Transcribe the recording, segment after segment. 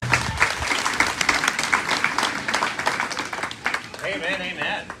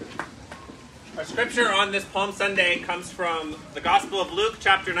Our scripture on this Palm Sunday comes from the Gospel of Luke,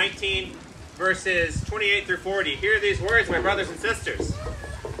 chapter 19, verses 28 through 40. Hear these words, my brothers and sisters.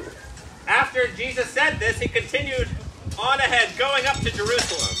 After Jesus said this, he continued on ahead, going up to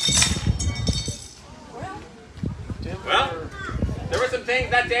Jerusalem. Well, there were some things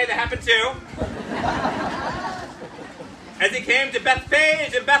that day that happened too. As he came to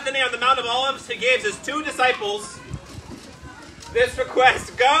Bethphage and Bethany on the Mount of Olives, he gave his 2 disciples this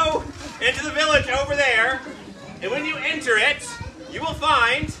request: go into the village over there, and when you enter it, you will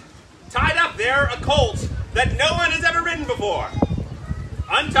find tied up there a colt that no one has ever ridden before.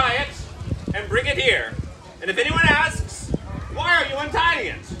 Untie it and bring it here. And if anyone asks, why are you untying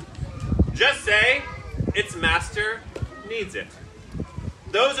it? Just say, its master needs it.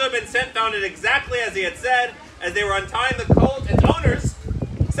 Those who had been sent found it exactly as he had said. As they were untying the colt, its owners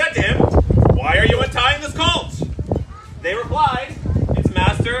said to him, why are you untying this colt? They replied, its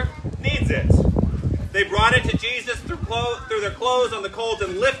master needs it. They brought it to Jesus, threw their clothes on the colt,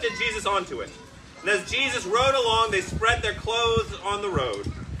 and lifted Jesus onto it. And as Jesus rode along, they spread their clothes on the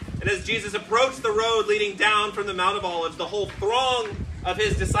road. And as Jesus approached the road leading down from the Mount of Olives, the whole throng of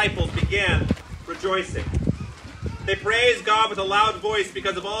his disciples began rejoicing. They praised God with a loud voice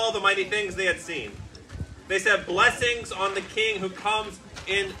because of all the mighty things they had seen. They said, blessings on the King who comes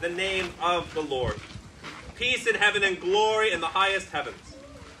in the name of the Lord. Peace in heaven and glory in the highest heavens.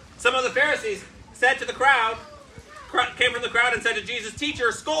 Some of the Pharisees said to the crowd, came from the crowd and said to Jesus,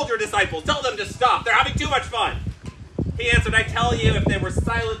 teacher, scold your disciples. Tell them to stop. They're having too much fun. He answered, I tell you, if they were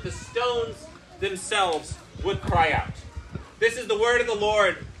silent, the stones themselves would cry out. This is the word of the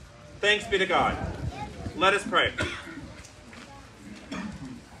Lord. Thanks be to God. Let us pray.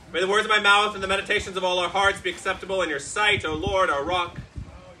 May the words of my mouth and the meditations of all our hearts be acceptable in your sight, O Lord, our rock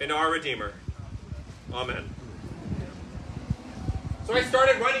and our Redeemer. Amen. So I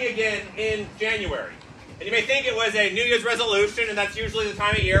started running again in January. And you may think it was a New Year's resolution, and that's usually the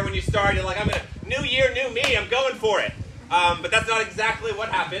time of year when you start. You're like, new year, new me, I'm going for it. But that's not exactly what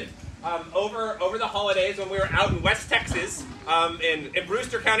happened. Over the holidays, when we were out in West Texas, in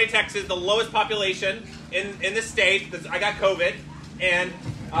Brewster County, Texas, the lowest population in the state, I got COVID. And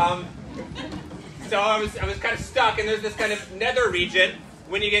so I was kind of stuck, and there's this kind of nether region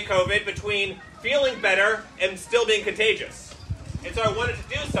when you get COVID between feeling better and still being contagious. And so I wanted to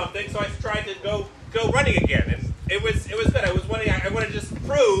do something, so I tried to go running again. And it was good. I wanted to just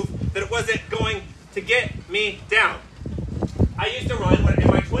prove that it wasn't going to get me down. I used to run in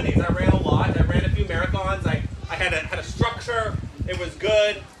my 20s. I ran a lot. I ran a few marathons. I had a structure. It was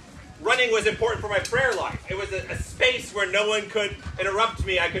good. Running was important for my prayer life. It was a space where no one could interrupt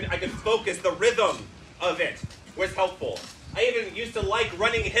me. I could focus. The rhythm of it was helpful. I even used to like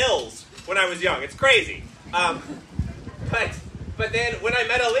running hills when I was young. It's crazy. But then when I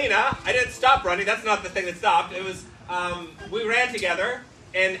met Alina, I didn't stop running. That's not the thing that stopped. It was, we ran together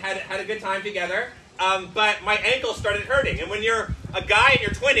and had a good time together. But my ankle started hurting. And when you're a guy in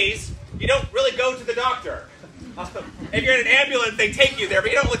your 20s, you don't really go to the doctor. If you're in an ambulance, they take you there,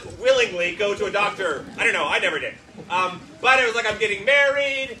 but you don't willingly go to a doctor. I don't know, I never did. But it was like, I'm getting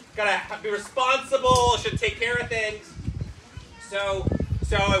married, gotta be responsible, should take care of things. So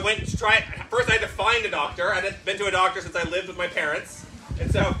I went to try it. First I had to find a doctor. I hadn't been to a doctor since I lived with my parents. And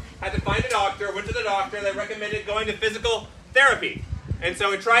so I had to find a doctor, went to the doctor, they recommended going to physical therapy. And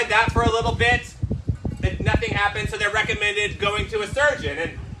so we tried that for a little bit, and nothing happened, so they recommended going to a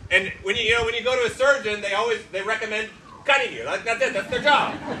surgeon. And when you go to a surgeon, they recommend cutting you. That's it. That's their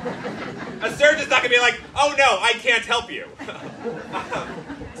job. A surgeon's not gonna be like, oh no, I can't help you.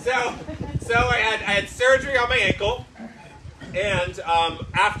 So I had surgery on my ankle, and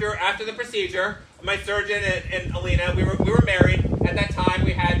after the procedure, my surgeon and Alina, we were married at that time.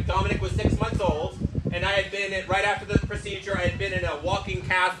 Dominic was 6 months old, and I had been right after the procedure. I had been in a walking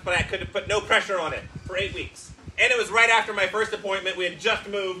cast, but I could put no pressure on it for 8 weeks. And it was right after my first appointment. We had just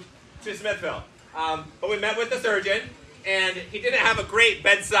moved to Smithville. But we met with the surgeon, and he didn't have a great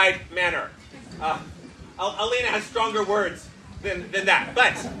bedside manner. Alina has stronger words than that.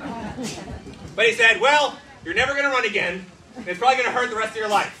 But he said, well, you're never going to run again. And it's probably going to hurt the rest of your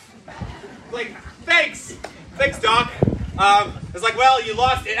life. Like, thanks, doc. It's like, well, you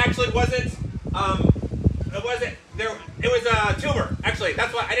lost. It actually wasn't. It was a tumor. Actually,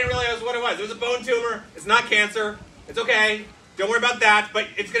 that's what I didn't realize what it was. It was a bone tumor. It's not cancer. It's okay. Don't worry about that. But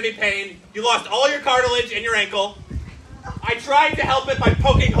it's going to be pain. You lost all your cartilage in your ankle. I tried to help it by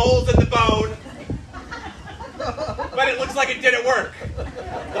poking holes in the bone, but it looks like it didn't work.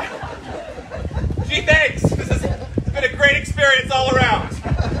 Gee, thanks. It's been a great experience all around.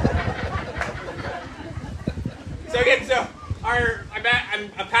 So again,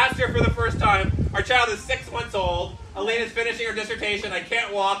 I'm a pastor for the first time. Our child is 6 months old. Elena's finishing her dissertation. I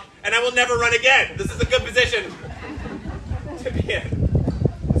can't walk, and I will never run again. This is a good position to be in.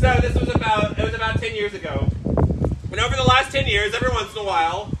 So it was about 10 years ago. And over the last 10 years, every once in a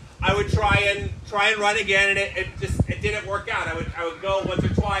while, I would try and run again, and it didn't work out. I would go once or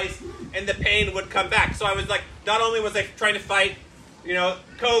twice, and the pain would come back. So I was like, not only was I trying to fight,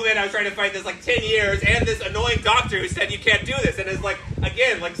 COVID, I was trying to fight this like 10 years, and this annoying doctor who said you can't do this. And it's like,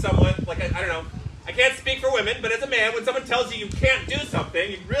 again, like someone, like I don't know, I can't speak for women, but as a man, when someone tells you can't do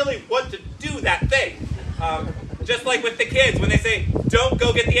something, you really want to do that thing. Just like with the kids, when they say, don't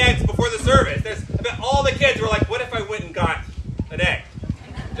go get the eggs before the service. All the kids were like, what if I went and got an egg?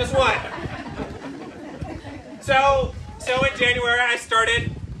 Just one. So in January, I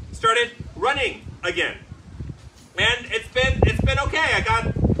started running again. And it's been okay. I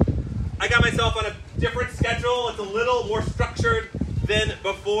got myself on a different schedule. It's a little more structured than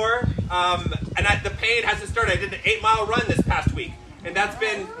before. And the pain hasn't started. I did an 8-mile run this past week. And that's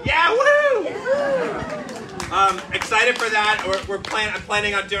been, woo! Excited for that. I'm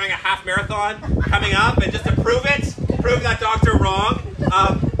planning on doing a half marathon coming up, and just to prove that doctor wrong.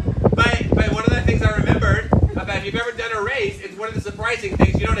 But one of the things I remembered about, if you've ever done a race, it's one of the surprising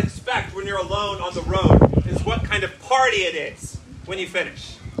things you don't expect when you're alone on the road is what kind of party it is when you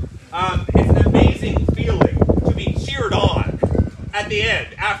finish. It's an amazing feeling to be cheered on at the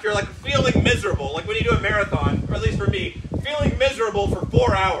end after like feeling miserable, like when you do a marathon, or at least for me, feeling miserable for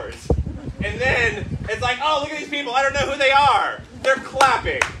 4 hours. And then it's like, oh, look at these people. I don't know who they are. They're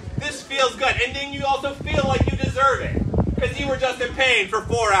clapping. This feels good. And then you also feel like you deserve it because you were just in pain for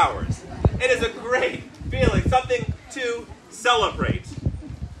 4 hours. It is a great feeling, something to celebrate.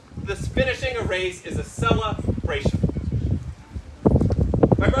 This finishing a race is a celebration.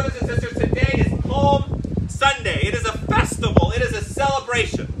 My brothers and sisters, today is Palm Sunday. It is a festival. It is a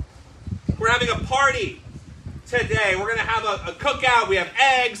celebration. We're having a party today. We're going to have a cookout. We have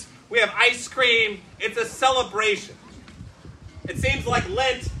eggs. We have ice cream. It's a celebration. It seems like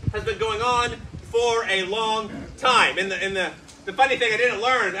Lent has been going on for a long time. The funny thing I didn't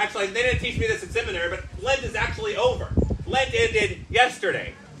learn, actually, they didn't teach me this in seminary, but Lent is actually over. Lent ended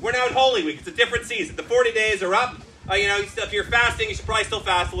yesterday. We're now in Holy Week. It's a different season. The 40 days are up. If you're fasting, you should probably still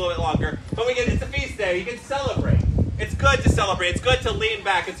fast a little bit longer. But it's a feast day. You can celebrate. It's good to celebrate. It's good to lean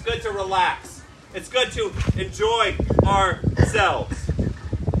back. It's good to relax. It's good to enjoy ourselves.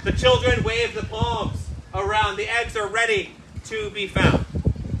 The children wave the palms around. The eggs are ready to be found.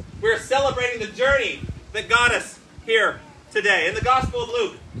 We're celebrating the journey that got us here today. In the Gospel of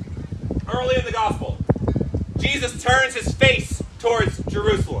Luke, early in the Gospel, Jesus turns his face towards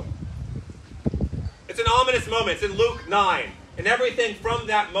Jerusalem. It's an ominous moment. It's in Luke 9. And everything from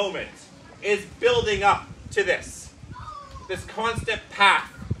that moment is building up to this constant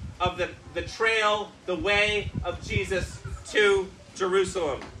path of the trail, the way of Jesus to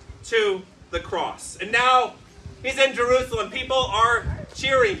Jerusalem, to the cross. And now he's in Jerusalem. People are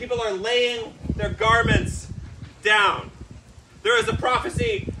cheering. People are laying their garments down. There is a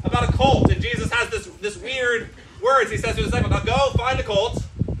prophecy about a colt, and Jesus has this weird words. He says to his disciples, now go find a colt,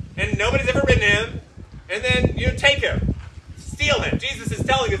 and nobody's ever ridden him, and then you take him, steal him. Jesus is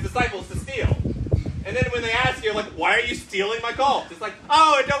telling his disciples to steal. And then when they ask you, like, why are you stealing my colt? It's like,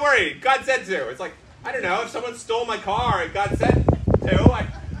 oh, don't worry, God said to. It's like, I don't know, if someone stole my car and God said to,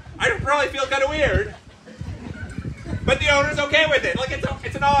 I'd probably feel kind of weird. But the owner's okay with it. Like,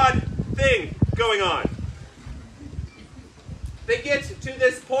 it's an odd thing going on. They get to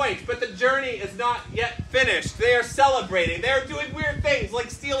this point, but the journey is not yet finished. They are celebrating. They are doing weird things like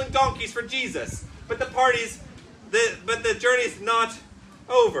stealing donkeys for Jesus. But the journey is not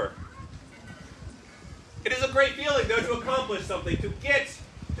over. It is a great feeling, though, to accomplish something, to get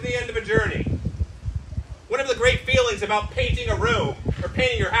to the end of a journey. One of the great feelings about painting a room or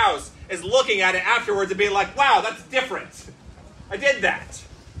painting your house is looking at it afterwards and being like, wow, that's different. I did that.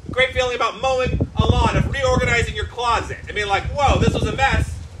 A great feeling about mowing a lawn, of reorganizing your closet and being like, whoa, this was a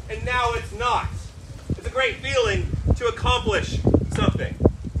mess, and now it's not. It's a great feeling to accomplish something.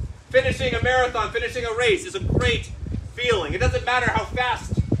 Finishing a marathon, finishing a race is a great feeling. It doesn't matter how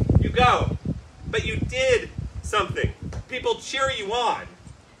fast you go, but you did something. People cheer you on.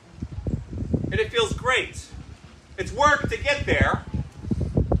 And it feels great. It's work to get there,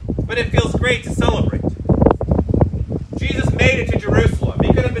 but it feels great to celebrate. Jesus made it to Jerusalem.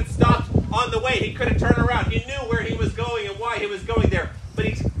 He could have been stopped on the way. He could have turned around. He knew where he was going and why he was going there, but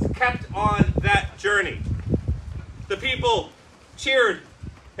he kept on that journey. The people cheered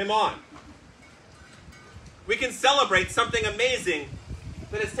him on. We can celebrate something amazing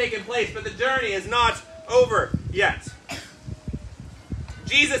that has taken place, but the journey is not over yet.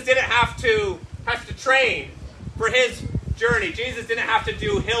 Jesus didn't have to have to train for his journey. Jesus didn't have to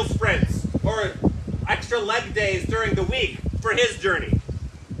do hill sprints or extra leg days during the week for his journey.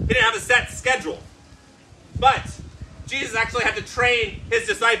 He didn't have a set schedule. But Jesus actually had to train his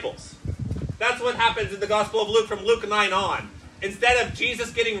disciples. That's what happens in the Gospel of Luke from Luke 9 on. Instead of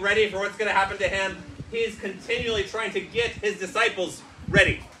Jesus getting ready for what's going to happen to him, he's continually trying to get his disciples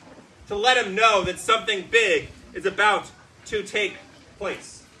ready, to let him know that something big is about to take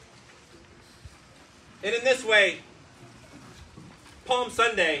place. And in this way, Palm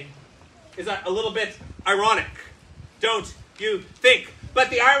Sunday is a little bit ironic, don't you think? But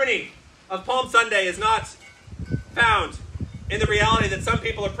the irony of Palm Sunday is not found in the reality that some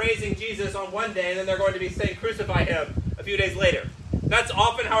people are praising Jesus on one day and then they're going to be saying, crucify him a few days later. That's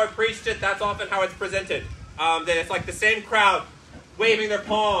often how I preached it. That's often how it's presented. That it's like the same crowd waving their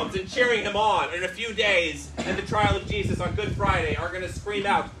palms and cheering him on. And in a few days, at the trial of Jesus on Good Friday, are going to scream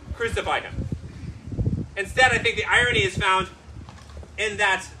out, crucify him. Instead, I think the irony is found in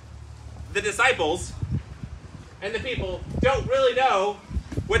that the disciples and the people don't really know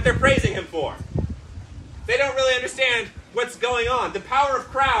what they're praising him for. They don't really understand what's going on. The power of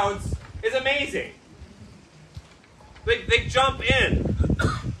crowds is amazing. They jump in.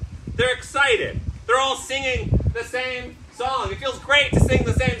 They're excited. They're all singing the same song. It feels great to sing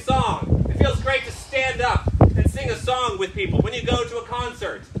the same song. It feels great to stand up and sing a song with people. When you go to a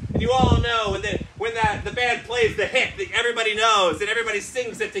concert, and you all know when the band plays the hit that everybody knows and everybody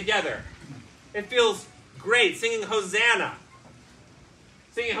sings it together. It feels great singing Hosanna.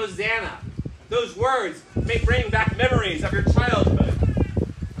 Singing Hosanna. Those words may bring back memories of your childhood.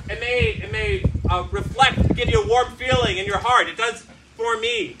 It may reflect, give you a warm feeling in your heart. It does for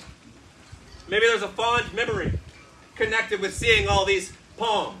me. Maybe there's a fond memory connected with seeing all these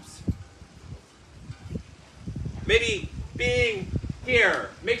palms. Maybe being here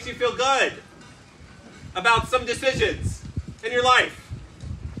makes you feel good about some decisions in your life.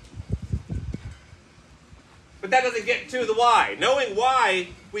 But that doesn't get to the why. Knowing why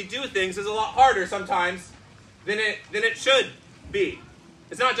we do things is a lot harder sometimes than it should be.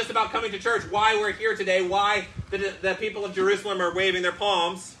 It's not just about coming to church, why we're here today, why the people of Jerusalem are waving their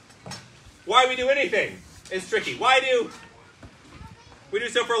palms. Why we do anything is tricky. Why do we do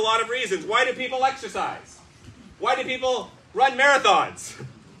so for a lot of reasons? Why do people exercise? Why do people run marathons?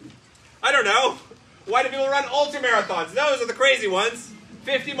 I don't know. Why do people run ultra marathons? Those are the crazy ones.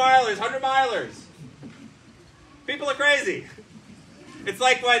 50 milers, 100 milers. People are crazy. It's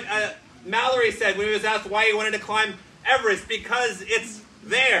like what Mallory said when he was asked why he wanted to climb Everest, because it's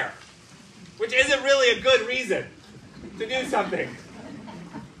there. Which isn't really a good reason to do something.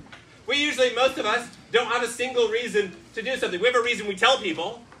 Most of us, don't have a single reason to do something. We have a reason we tell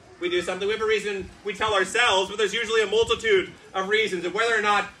people we do something. We have a reason we tell ourselves, but there's usually a multitude of reasons. And whether or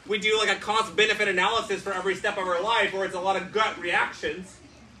not we do like a cost-benefit analysis for every step of our life, or it's a lot of gut reactions,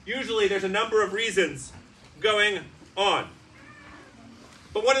 usually there's a number of reasons going on.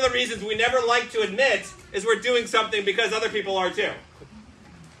 But one of the reasons we never like to admit is we're doing something because other people are too.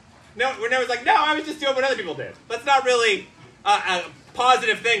 No, we're never like, no, I was just doing what other people did. That's not really a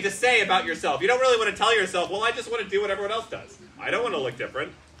positive thing to say about yourself. You don't really want to tell yourself, well, I just want to do what everyone else does. I don't want to look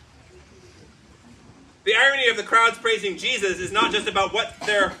different. The irony of the crowds praising Jesus is not just about what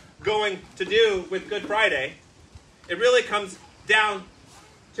they're going to do with Good Friday. It really comes down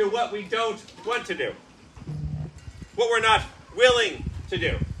to what we don't want to do. What we're not willing to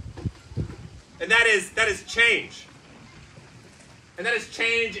do. And that is change. And that is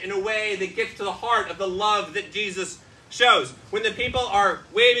change in a way that gets to the heart of the love that Jesus shows. When the people are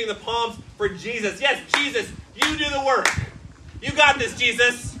waving the palms for Jesus, yes, Jesus, you do the work. You got this,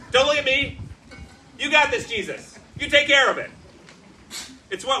 Jesus. Don't look at me. You got this, Jesus. You take care of it.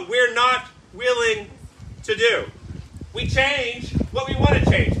 It's what we're not willing to do. We change what we want to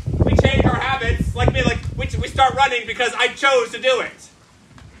change. We change our habits, like me, we start running because I chose to do it.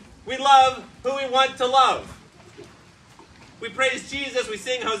 We love who we want to love. We praise Jesus, we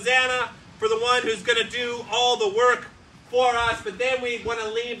sing Hosanna for the one who's going to do all the work for us, but then we want to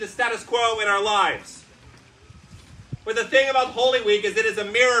leave the status quo in our lives. But the thing about Holy Week is it is a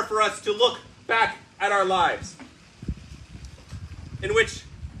mirror for us to look back at our lives. And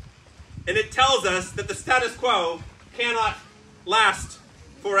it tells us that the status quo cannot last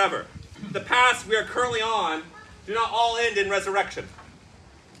forever. The paths we are currently on do not all end in resurrection.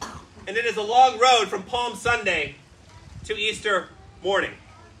 And it is a long road from Palm Sunday to Easter morning.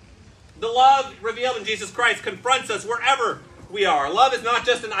 The love revealed in Jesus Christ confronts us wherever we are. Love is not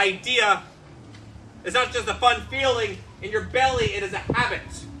just an idea. It's not just a fun feeling in your belly. It is a habit.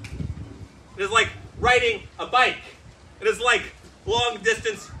 It is like riding a bike. It is like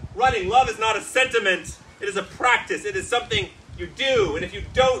long-distance running. Love is not a sentiment. It is a practice. It is something you do. And if you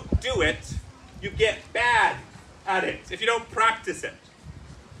don't do it, you get bad at it. If you don't practice it.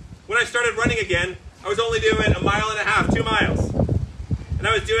 When I started running again, I was only doing 1.5 miles, 2 miles. And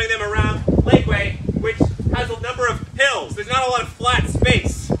I was doing them around Lakeway, which has a number of hills. There's not a lot of flat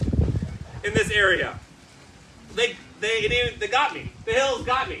space in this area. They got me. The hills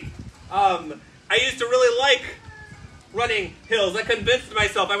got me. I used to really like running hills. I convinced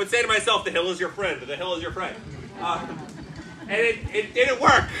myself, I would say to myself, the hill is your friend, the hill is your friend. And it didn't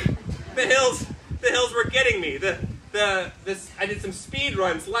work. The hills were getting me. I did some speed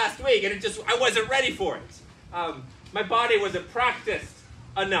runs last week, and I wasn't ready for it. My body wasn't practiced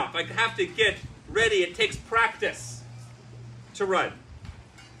enough. I have to get ready. It takes practice to run.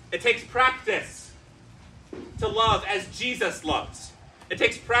 It takes practice to love as Jesus loves. It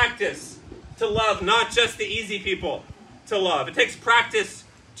takes practice to love not just the easy people to love. It takes practice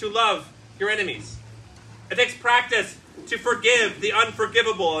to love your enemies. It takes practice to forgive the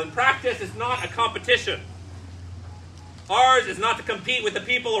unforgivable. And practice is not a competition. Ours is not to compete with the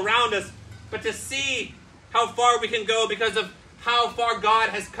people around us, but to see how far we can go because of how far God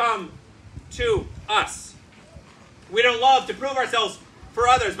has come to us. We don't love to prove ourselves for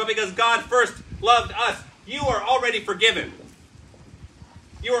others, but because God first loved us. You are already forgiven.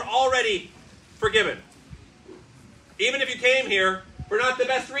 You are already forgiven. Even if you came here for not the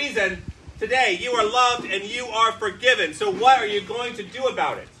best reason, today you are loved and you are forgiven. So what are you going to do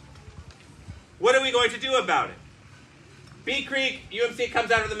about it? What are we going to do about it? Bee Creek UMC comes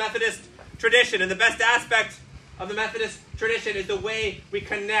out of the Methodist tradition, and the best aspect of the Methodist tradition is the way we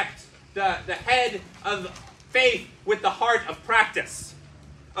connect the head of faith with the heart of practice,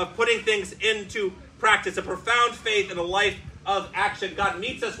 of putting things into practice, a profound faith and a life of action. God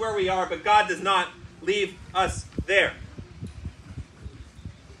meets us where we are, but God does not leave us there.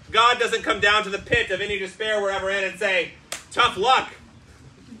 God doesn't come down to the pit of any despair we're ever in and say, tough luck.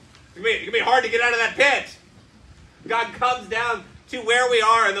 It can be hard to get out of that pit. God comes down to where we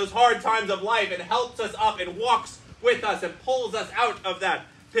are in those hard times of life and helps us up and walks with us and pulls us out of that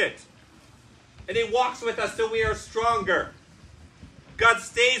pit. And he walks with us so we are stronger. God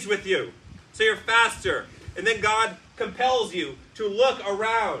stays with you so you're faster. And then God compels you to look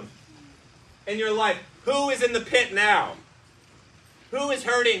around in your life. Who is in the pit now? Who is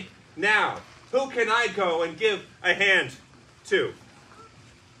hurting now? Who can I go and give a hand to?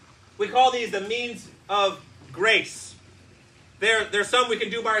 We call these the means of grace. There's some we can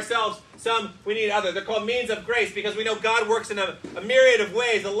do by ourselves, some we need others. They're called means of grace because we know God works in a myriad of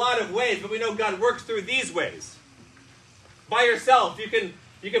ways, a lot of ways, but we know God works through these ways. By yourself, you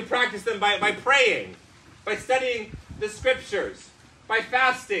can practice them by praying, by studying the scriptures, by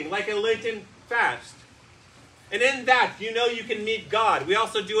fasting, like a Lenten fast. And in that, you know you can meet God. We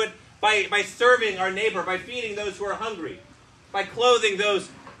also do it by serving our neighbor, by feeding those who are hungry, by clothing those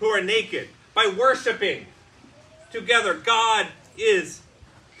who are naked, by worshiping together. God is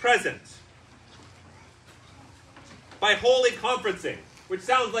present. By holy conferencing, which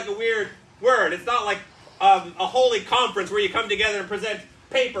sounds like a weird word. It's not like a holy conference where you come together and present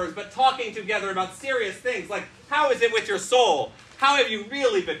papers, but talking together about serious things like, how is it with your soul? How have you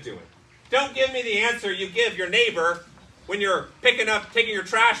really been doing? Don't give me the answer you give your neighbor when you're taking your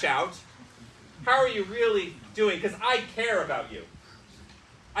trash out. How are you really doing? Because I care about you.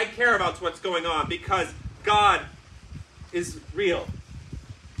 I care about what's going on because God is real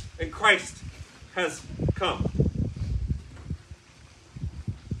and Christ has come.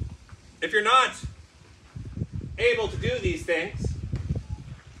 If you're not able to do these things,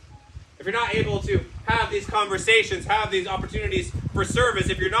 if you're not able to have these conversations, have these opportunities for service,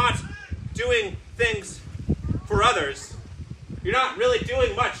 if you're not doing things for others, you're not really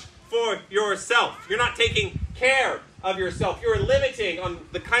doing much for yourself. You're not taking care of yourself. You're limiting on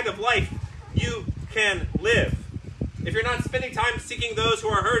the kind of life you can live. If you're not spending time seeking those who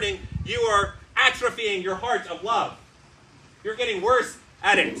are hurting, you are atrophying your heart of love. You're getting worse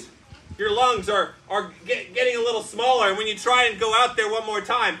at it. Your lungs are getting a little smaller, and when you try and go out there one more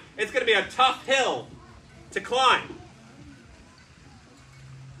time, it's going to be a tough hill to climb.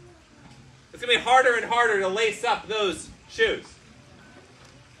 It's going to be harder and harder to lace up those shoes.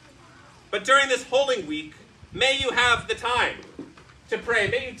 But during this Holy Week, may you have the time to pray.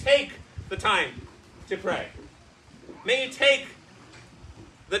 May you take the time to pray. May you take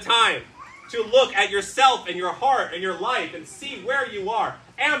the time to look at yourself and your heart and your life and see where you are.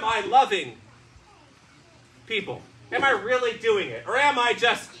 Am I loving people? Am I really doing it? Or am I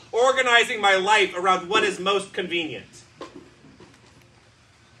just organizing my life around what is most convenient?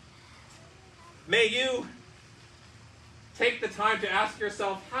 May you take the time to ask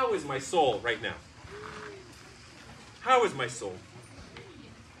yourself, how is my soul right now? How is my soul?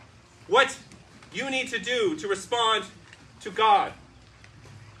 What you need to do to respond to God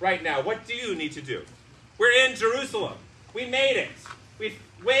right now. What do you need to do? We're in Jerusalem. We made it. We've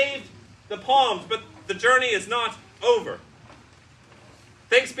waved the palms, but the journey is not over.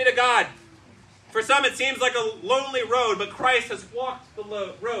 Thanks be to God. For some, it seems like a lonely road, but Christ has walked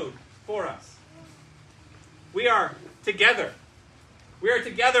the road for us. We are together. We are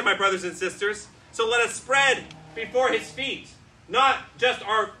together, my brothers and sisters. So let us spread before his feet, not just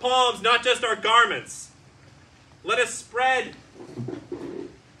our palms, not just our garments. Let us spread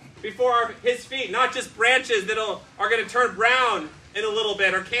before his feet, not just branches that are going to turn brown in a little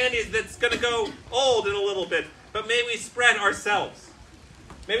bit, or candies that's going to go old in a little bit, but may we spread ourselves.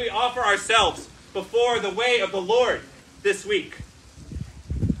 May we offer ourselves before the way of the Lord this week.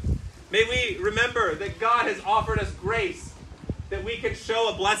 May we remember that God has offered us grace, that we can show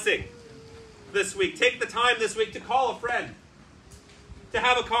a blessing this week. Take the time this week to call a friend, to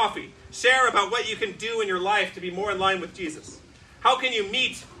have a coffee. Share about what you can do in your life to be more in line with Jesus. How can you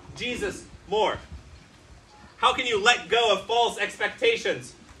meet Jesus more? How can you let go of false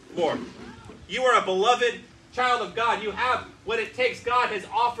expectations more? You are a beloved child of God. You have what it takes. God has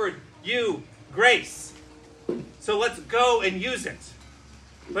offered you grace. So let's go and use it.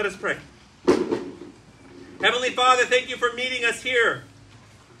 Let us pray. Heavenly Father, thank you for meeting us here.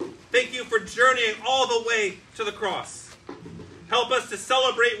 Thank you for journeying all the way to the cross. Help us to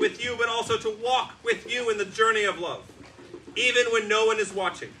celebrate with you, but also to walk with you in the journey of love, even when no one is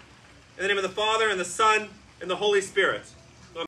watching. In the name of the Father, and the Son, and the Holy Spirit.